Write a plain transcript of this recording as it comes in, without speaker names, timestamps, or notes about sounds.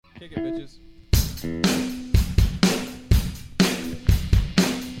Kick it, bitches.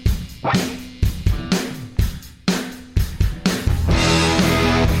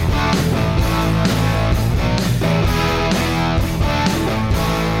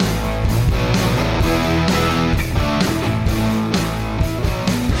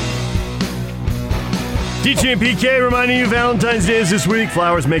 DJ and PK reminding you Valentine's Day is this week.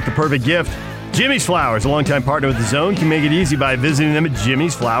 Flowers make the perfect gift. Jimmy's Flowers, a longtime partner with The Zone, can make it easy by visiting them at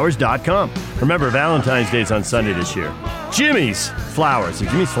jimmysflowers.com. Remember, Valentine's Day is on Sunday this year. Jimmy's Flowers at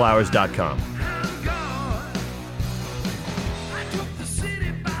jimmysflowers.com.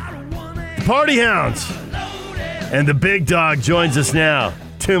 The Party Hounds and the big dog joins us now,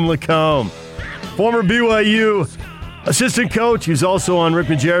 Tim LaComb, former BYU assistant coach. He's also on Rick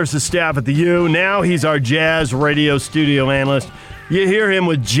Majerus' staff at the U. Now he's our Jazz radio studio analyst. You hear him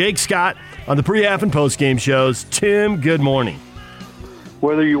with Jake Scott on the pre-half and post-game shows. Tim, good morning.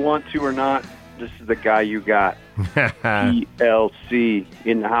 Whether you want to or not, this is the guy you got. TLC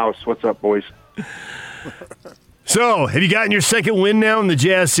in the house. What's up, boys? So, have you gotten your second win now in the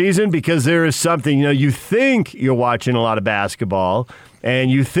Jazz season? Because there is something, you think you're watching a lot of basketball,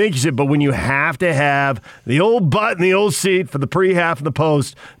 and you think you should, but when you have to have the old butt in the old seat for the pre-half and the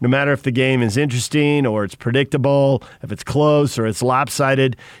post, no matter if the game is interesting or it's predictable, if it's close or it's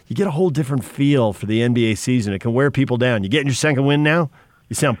lopsided, you get a whole different feel for the NBA season. It can wear people down. You getting your second win now?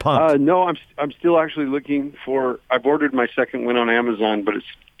 You sound pumped. No, I'm still actually looking for. I've ordered my second win on Amazon, but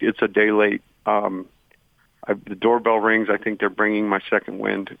it's a day late. The doorbell rings. I think they're bringing my second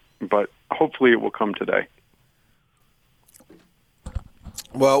win, but hopefully it will come today.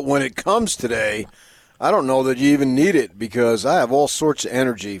 Well, when it comes today, I don't know that you even need it because I have all sorts of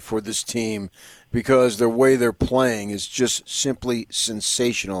energy for this team because the way they're playing is just simply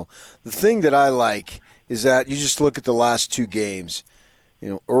sensational. The thing that I like is that you just look at the last two games.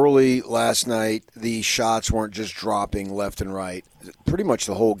 Early last night, the shots weren't just dropping left and right. Pretty much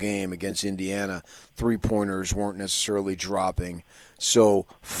the whole game against Indiana, three-pointers weren't necessarily dropping. So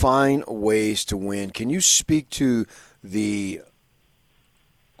find ways to win. Can you speak to the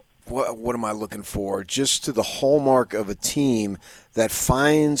what am I looking for? Just to the hallmark of a team that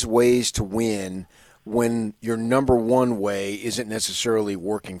finds ways to win when your number one way isn't necessarily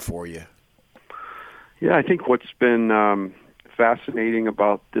working for you. Yeah, I think what's been fascinating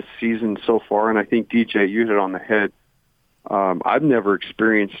about this season so far, and I think, DJ, you hit it on the head, I've never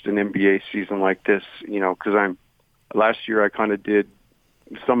experienced an NBA season like this, because last year I kind of did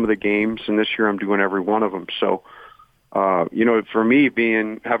some of the games, and this year I'm doing every one of them. So, for me,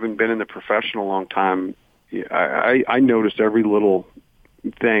 having been in the profession a long time, I noticed every little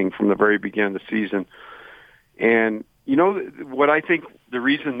thing from the very beginning of the season. And, what I think the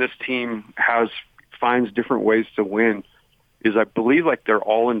reason this team finds different ways to win is I believe like they're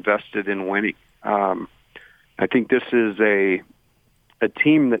all invested in winning. I think this is a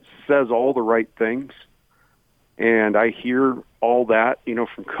team that says all the right things, and I hear all that,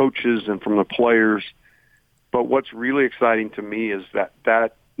 from coaches and from the players. But what's really exciting to me is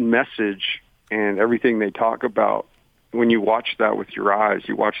that message and everything they talk about, when you watch that with your eyes,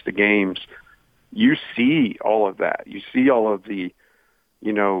 you watch the games, you see all of that. You see all of the,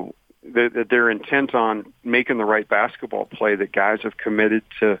 that they're intent on making the right basketball play, that guys have committed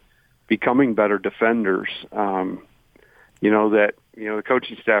to becoming better defenders. The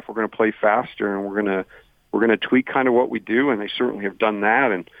coaching staff, we're going to play faster and we're going to tweak kind of what we do, and they certainly have done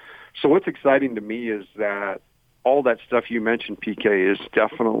that. And so what's exciting to me is that all that stuff you mentioned, PK, is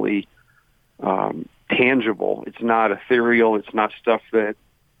definitely tangible. It's not ethereal. It's not stuff that,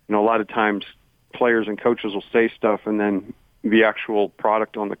 a lot of times players and coaches will say stuff and then the actual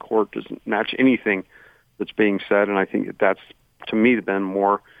product on the court doesn't match anything that's being said. And I think that's, to me, been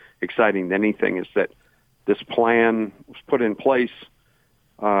more exciting than anything, is that this plan was put in place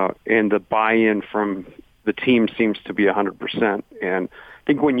and the buy-in from the team seems to be 100%. And I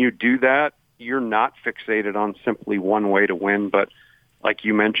think when you do that, you're not fixated on simply one way to win, but like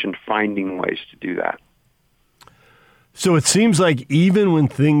you mentioned, finding ways to do that. So it seems like even when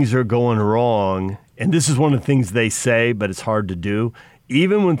things are going wrong, and this is one of the things they say, but it's hard to do,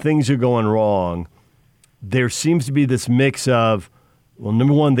 even when things are going wrong, there seems to be this mix of, well,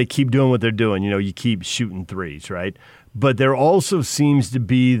 number one, they keep doing what they're doing. You keep shooting threes, right? But there also seems to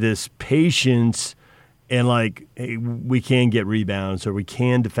be this patience and like, hey, we can get rebounds or we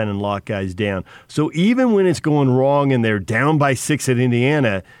can defend and lock guys down. So even when it's going wrong and they're down by 6 at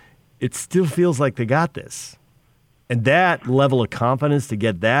Indiana, it still feels like they got this. And that level of confidence to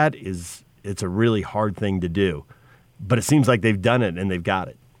get that it's a really hard thing to do. But it seems like they've done it and they've got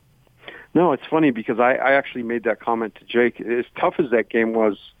it. No, it's funny because I actually made that comment to Jake. As tough as that game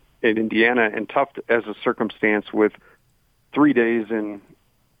was at Indiana, and tough as a circumstance with 3 games in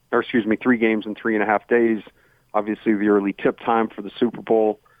 3.5 days. Obviously, the early tip time for the Super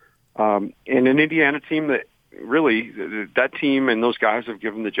Bowl, and an Indiana team that really, that team and those guys have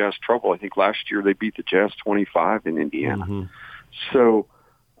given the Jazz trouble. I think last year they beat the Jazz 25 in Indiana. Mm-hmm. So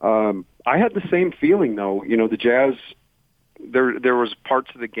I had the same feeling, though. You know, the Jazz, there was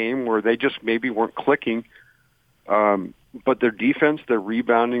parts of the game where they just maybe weren't clicking, but their defense, their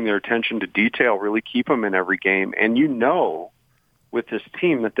rebounding, their attention to detail really keep them in every game. And you know with this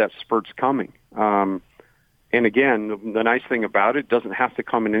team that spurt's coming. And again, the nice thing about it doesn't have to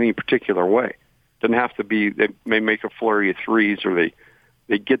come in any particular way. Doesn't have to be they may make a flurry of threes or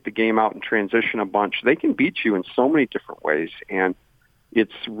they get the game out in transition a bunch. They can beat you in so many different ways, and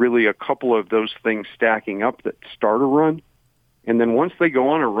it's really a couple of those things stacking up that start a run. And then once they go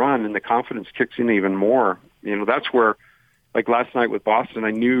on a run and the confidence kicks in even more, you know, that's where, like last night with Boston,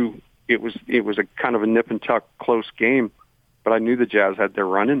 I knew it was a kind of a nip and tuck close game, but I knew the Jazz had their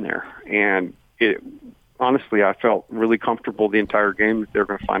run in there, and honestly, I felt really comfortable the entire game that they're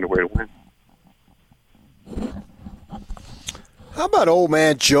going to find a way to win. How about old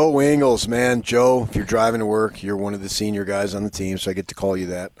man Joe Ingles, man? Joe, if you're driving to work, you're one of the senior guys on the team, so I get to call you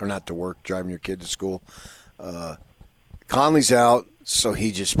that. Or not to work, driving your kid to school. Conley's out, so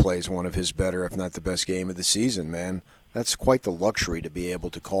he just plays one of his better, if not the best game of the season, man. That's quite the luxury to be able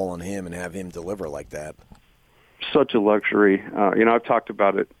to call on him and have him deliver like that. Such a luxury. You know, I've talked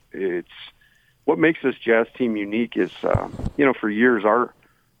about it. It's what makes this Jazz team unique is, you know, for years our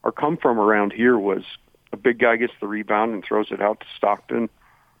come from around here was a big guy gets the rebound and throws it out to Stockton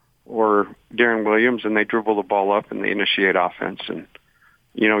or Darren Williams, and they dribble the ball up and they initiate offense. And,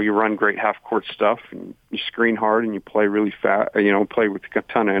 you know, you run great half-court stuff and you screen hard and you play really fast, you know, play with a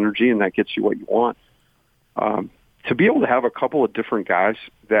ton of energy, and that gets you what you want. To be able to have a couple of different guys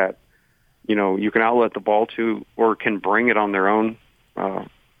that, you know, you can outlet the ball to or can bring it on their own,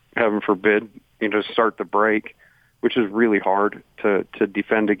 heaven forbid, you know, to start the break, which is really hard to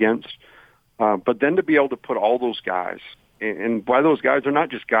defend against. But then to be able to put all those guys, and by those guys, they're not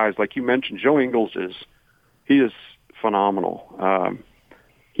just guys. Like you mentioned, Joe Ingles is phenomenal.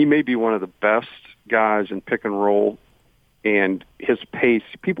 He may be one of the best guys in pick and roll, and his pace.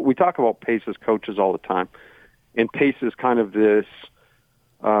 We talk about pace as coaches all the time, and pace is kind of this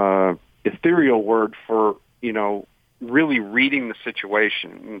ethereal word for, you know, really reading the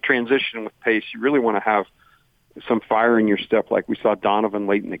situation. In transition with pace, you really want to have some fire in your step, like we saw Donovan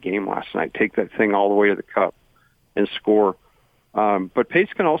late in the game last night, take that thing all the way to the cup and score. But pace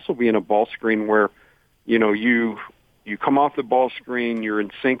can also be in a ball screen where, you know, you come off the ball screen, you're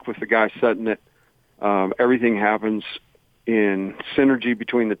in sync with the guy setting it. Everything happens in synergy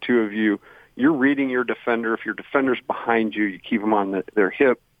between the two of you. You're reading your defender. If your defender's behind you, you keep him on their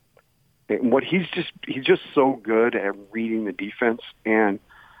hip. And he's just so good at reading the defense. And,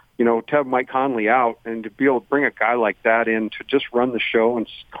 you know, to have Mike Conley out and to be able to bring a guy like that in to just run the show and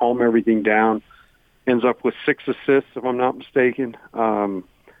calm everything down, ends up with 6 assists, if I'm not mistaken.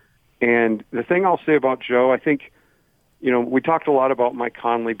 And the thing I'll say about Joe, I think, you know, we talked a lot about Mike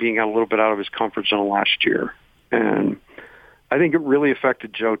Conley being a little bit out of his comfort zone last year. And I think it really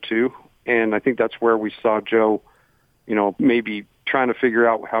affected Joe too. And I think that's where we saw Joe, you know, maybe trying to figure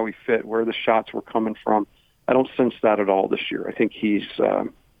out how he fit, where the shots were coming from. I don't sense that at all this year. I think he's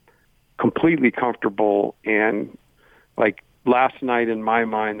completely comfortable. And like last night, in my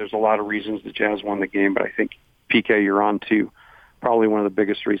mind, there's a lot of reasons the Jazz won the game, but I think, PK, you're on to probably one of the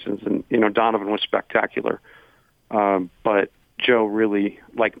biggest reasons. And, you know, Donovan was spectacular. But Joe really,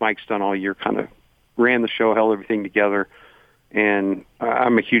 like Mike's done all year, kind of ran the show, held everything together. And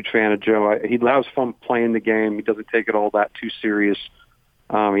I'm a huge fan of Joe. He has fun playing the game. He doesn't take it all that too serious.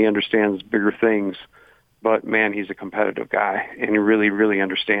 He understands bigger things. But, man, he's a competitive guy, and he really, really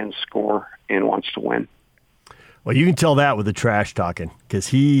understands score and wants to win. Well, you can tell that with the trash talking because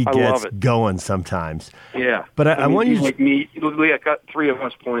he gets going sometimes. Yeah. But I want you to... like me. I got 3 of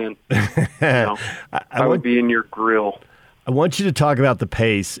us playing. You know, I would be in your grill. I want you to talk about the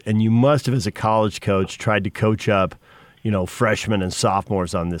pace, and you must have, as a college coach, tried to coach up, you know, freshmen and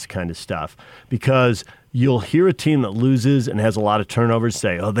sophomores on this kind of stuff, because you'll hear a team that loses and has a lot of turnovers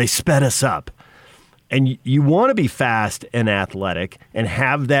say, oh, they sped us up. And you want to be fast and athletic and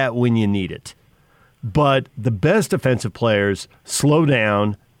have that when you need it. But the best defensive players slow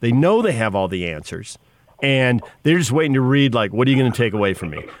down. They know they have all the answers. And they're just waiting to read, like, what are you going to take away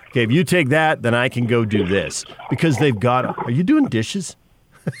from me? Okay, if you take that, then I can go do this. Because they've got, are you doing dishes?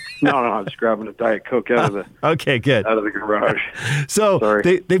 No, I was grabbing a Diet Coke out of the okay, good. out of the garage. So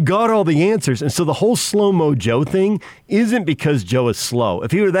they've got all the answers. And so the whole slow-mo Joe thing isn't because Joe is slow.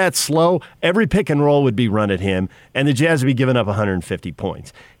 If he were that slow, every pick and roll would be run at him, and the Jazz would be giving up 150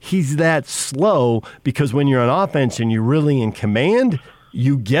 points. He's that slow because when you're on offense and you're really in command,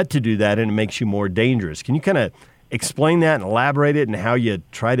 you get to do that, and it makes you more dangerous. Can you kind of explain that and elaborate it and how you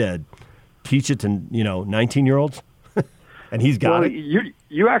try to teach it to 19-year-olds? And he's got it.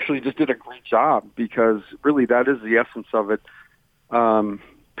 You actually just did a great job because really that is the essence of it.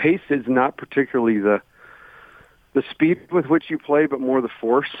 Pace is not particularly the speed with which you play, but more the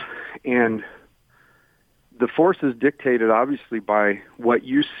force. And the force is dictated obviously by what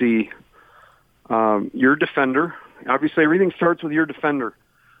you see your defender. Obviously, everything starts with your defender.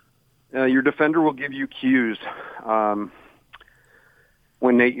 Your defender will give you cues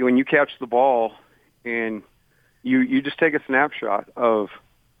when you catch the ball, and you just take a snapshot of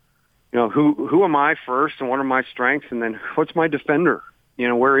who am I first, and what are my strengths, and then what's my defender?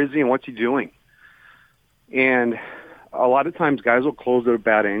 Where is he and what's he doing? And a lot of times, guys will close at a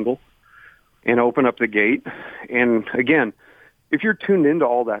bad angle and open up the gate. And again, if you're tuned into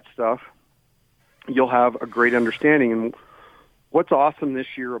all that stuff, you'll have a great understanding. And what's awesome this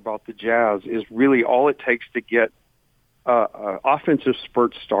year about the Jazz is really all it takes to get offensive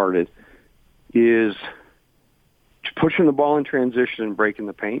spurt started is pushing the ball in transition and breaking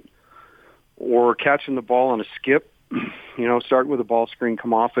the paint, or catching the ball on a skip, start with a ball screen,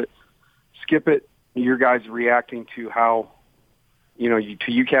 come off it, skip it. Your guys reacting to how,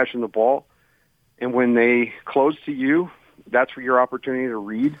 to you catching the ball. And when they close to you, that's your opportunity to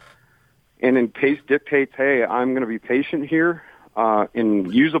read. And then pace dictates, hey, I'm going to be patient here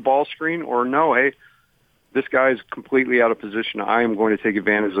and use a ball screen, or no, hey, this guy's completely out of position. I am going to take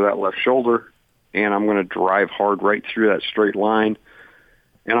advantage of that left shoulder, and I'm going to drive hard right through that straight line,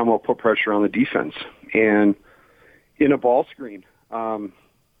 and I'm going to put pressure on the defense. And in a ball screen,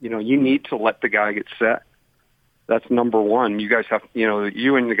 you need to let the guy get set. That's number one. You guys have,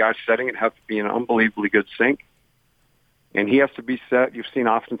 you and the guy setting it have to be in an unbelievably good sync. And he has to be set. You've seen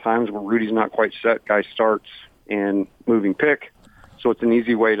oftentimes where Rudy's not quite set, guy starts and moving pick. So it's an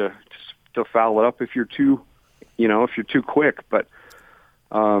easy way to foul it up if you're too quick. But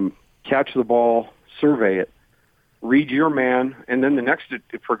catch the ball, survey it, read your man, and then the next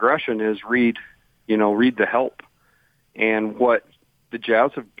progression is read the help. And what the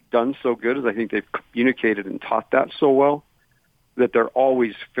Jazz have done so good is I think they've communicated and taught that so well that they're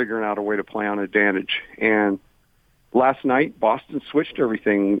always figuring out a way to play on advantage. And last night, Boston switched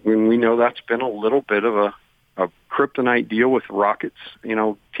everything. And we know that's been a little bit of a kryptonite deal with Rockets,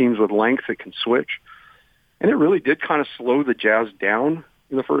 teams with length that can switch. And it really did kind of slow the Jazz down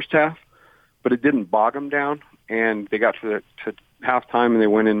in the first half, but it didn't bog them down. And they got to halftime, and they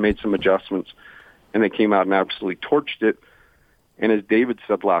went in and made some adjustments, and they came out and absolutely torched it. And as David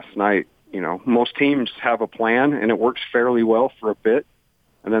said last night, most teams have a plan, and it works fairly well for a bit,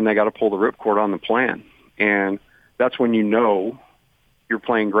 and then they got to pull the ripcord on the plan. And that's when you're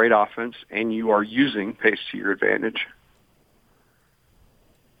playing great offense and you are using pace to your advantage.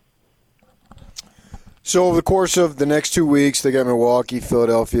 So over the course of the next 2 weeks, they got Milwaukee,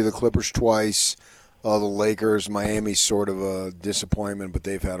 Philadelphia, the Clippers twice, the Lakers. Miami's sort of a disappointment, but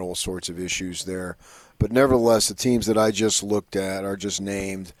they've had all sorts of issues there. But nevertheless, the teams that I just looked at are just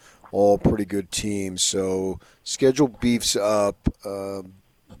named all pretty good teams. So schedule beefs up.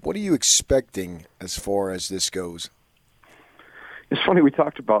 What are you expecting as far as this goes? It's funny, we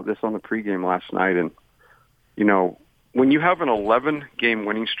talked about this on the pregame last night, and, when you have an 11-game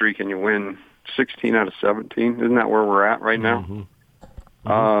winning streak and you win 16 out of 17, isn't that where we're at right now?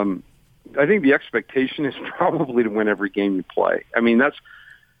 Mm-hmm. I think the expectation is probably to win every game you play. I mean,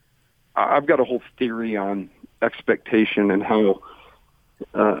 I've got a whole theory on expectation and how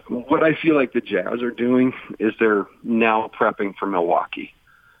what I feel like the Jazz are doing is they're now prepping for Milwaukee.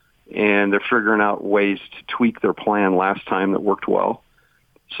 And they're figuring out ways to tweak their plan last time that worked well,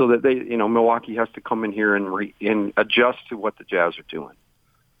 so that Milwaukee has to come in here and adjust to what the Jazz are doing.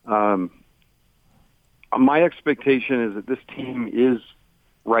 My expectation is that this team is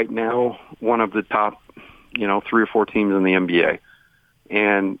right now one of the top, 3 or 4 teams in the NBA,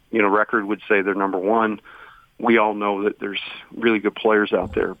 and record would say they're number one. We all know that there's really good players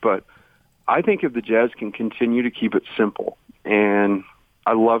out there, but I think if the Jazz can continue to keep it simple, and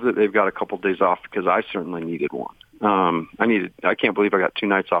I love that they've got a couple of days off because I certainly needed one. I can't believe I got 2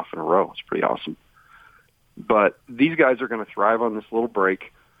 nights off in a row. It's pretty awesome. But these guys are going to thrive on this little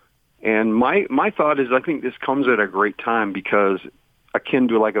break. And my thought is I think this comes at a great time because akin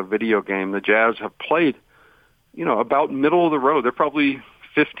to like a video game, the Jazz have played, about middle of the road. They're probably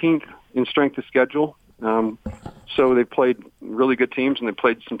 15th in strength of schedule. So they've played really good teams, and they've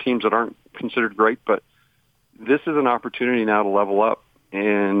played some teams that aren't considered great. But this is an opportunity now to level up.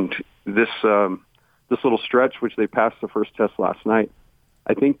 And this little stretch, which they passed the first test last night,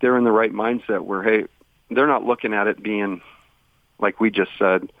 I think they're in the right mindset where, hey, they're not looking at it being, like we just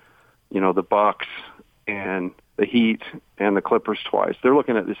said, the Bucks and the Heat and the Clippers twice. They're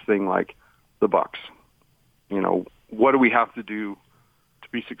looking at this thing like the Bucks. What do we have to do to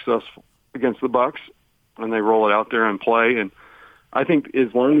be successful against the Bucks? And they roll it out there and play. And I think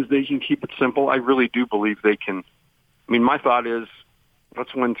as long as they can keep it simple, I really do believe they can. I mean, my thought is,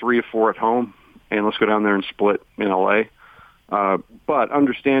 let's win 3 or 4 at home, and let's go down there and split in L.A. But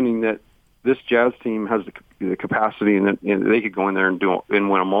understanding that this Jazz team has the capacity and they could go in there and win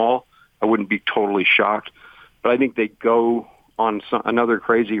them all, I wouldn't be totally shocked. But I think they go on another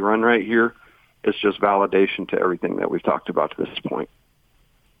crazy run right here. It's just validation to everything that we've talked about to this point.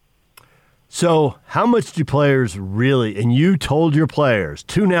 So how much do players really, and you told your players,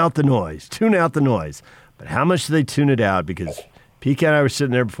 tune out the noise, but how much do they tune it out? Because PK and I were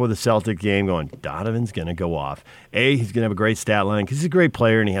sitting there before the Celtic game going, Donovan's going to go off. A, he's going to have a great stat line because he's a great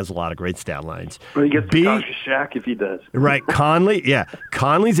player and he has a lot of great stat lines. Well, he gets to talk to Shaq if he does. Right,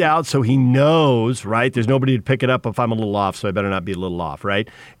 Conley's out, so he knows, right? There's nobody to pick it up if I'm a little off, so I better not be a little off, right?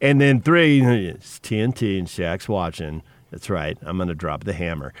 And then 3, it's TNT and Shaq's watching. That's right, I'm going to drop the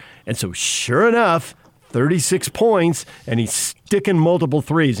hammer. And so sure enough, 36 points, and he's sticking multiple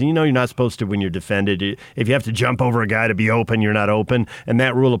threes. And you're not supposed to when you're defended. If you have to jump over a guy to be open, you're not open. And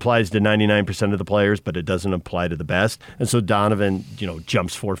that rule applies to 99% of the players, but it doesn't apply to the best. And so Donovan,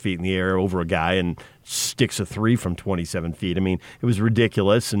 jumps 4 feet in the air over a guy and sticks a 3 from 27 feet. I mean, it was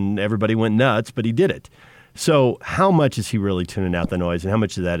ridiculous, and everybody went nuts, but he did it. So how much is he really tuning out the noise, and how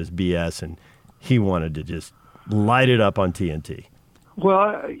much of that is BS? And he wanted to just light it up on TNT.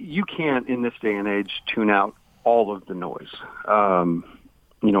 Well, you can't, in this day and age, tune out all of the noise.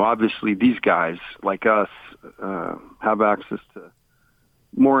 Obviously these guys, like us, have access to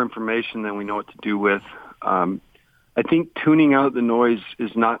more information than we know what to do with. I think tuning out the noise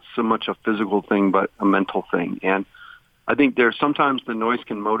is not so much a physical thing, but a mental thing. And I think sometimes the noise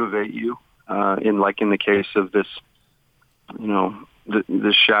can motivate you, in the case of this,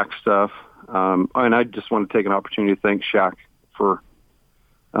 this Shaq stuff. And I just want to take an opportunity to thank Shaq for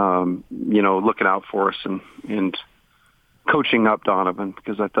looking out for us and coaching up Donovan,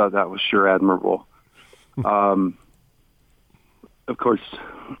 because I thought that was sure admirable. Of course,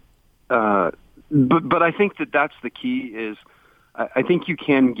 but I think that's the key is I think you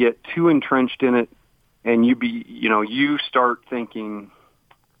can get too entrenched in it, and you start thinking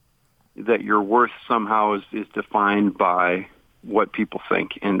that your worth somehow is defined by what people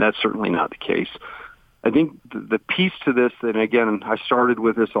think, and that's certainly not the case. I think the piece to this, and again, I started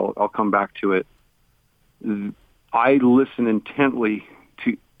with this, I'll come back to it. I listen intently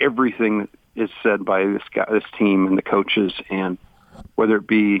to everything that is said by this team and the coaches, and whether it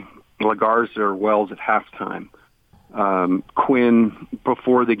be Lagarza or Wells at halftime, Quinn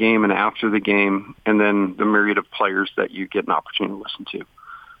before the game and after the game, and then the myriad of players that you get an opportunity to listen to.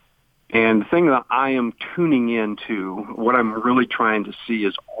 And the thing that I am tuning into, what I'm really trying to see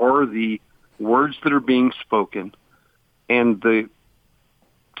are the words that are being spoken and the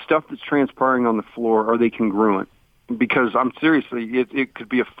stuff that's transpiring on the floor, are they congruent? Because I'm seriously, it could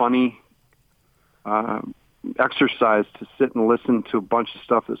be a funny exercise to sit and listen to a bunch of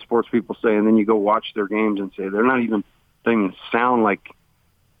stuff that sports people say, and then you go watch their games and say they don't even sound like,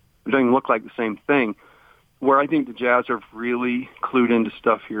 they don't even look like the same thing. Where I think the Jazz are really clued into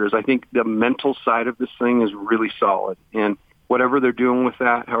stuff here is I think the mental side of this thing is really solid. And whatever they're doing with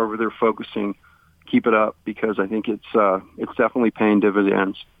that, however they're focusing, keep it up, because I think it's definitely paying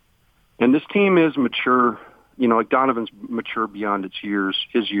dividends. And this team is mature, like Donovan's mature beyond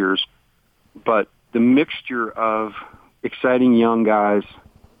his years. But the mixture of exciting young guys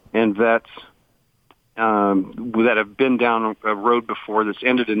and vets that have been down a road before that's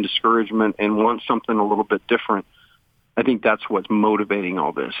ended in discouragement and want something a little bit different, I think that's what's motivating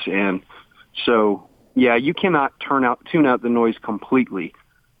all this. And so, yeah, you cannot tune out the noise completely,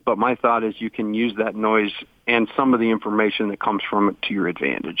 but my thought is you can use that noise and some of the information that comes from it to your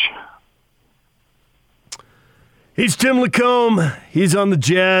advantage. He's Tim LaComb. He's on the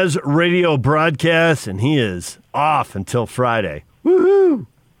Jazz radio broadcast, and he is off until Friday. Woohoo!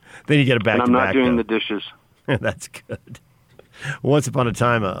 Then you get it back to back. And I'm not doing the dishes. That's good. Once upon a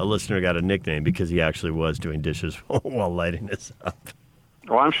time, a listener got a nickname because he actually was doing dishes while lighting this up.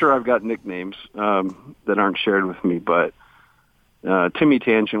 Well, I'm sure I've got nicknames that aren't shared with me, but Timmy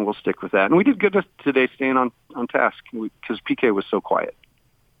Tangent will stick with that. And we did good today staying on task because PK was so quiet.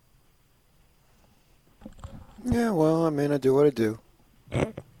 Yeah, well, I mean, I do what I do.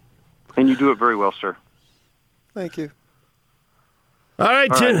 And you do it very well, sir. Thank you. All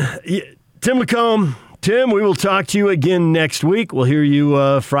right, Tim LaComb. Tim, we will talk to you again next week. We'll hear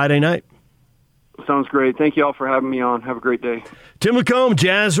you Friday night. Sounds great. Thank you all for having me on. Have a great day. Tim LaComb,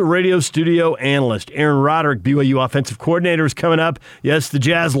 Jazz radio studio analyst. Aaron Roderick, BYU offensive coordinator, is coming up. Yes, the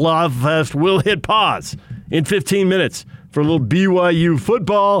Jazz Love Fest will hit pause in 15 minutes for a little BYU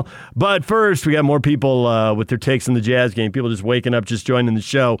football. But first, we got more people with their takes on the Jazz game. People just waking up, just joining the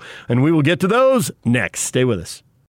show. And we will get to those next. Stay with us.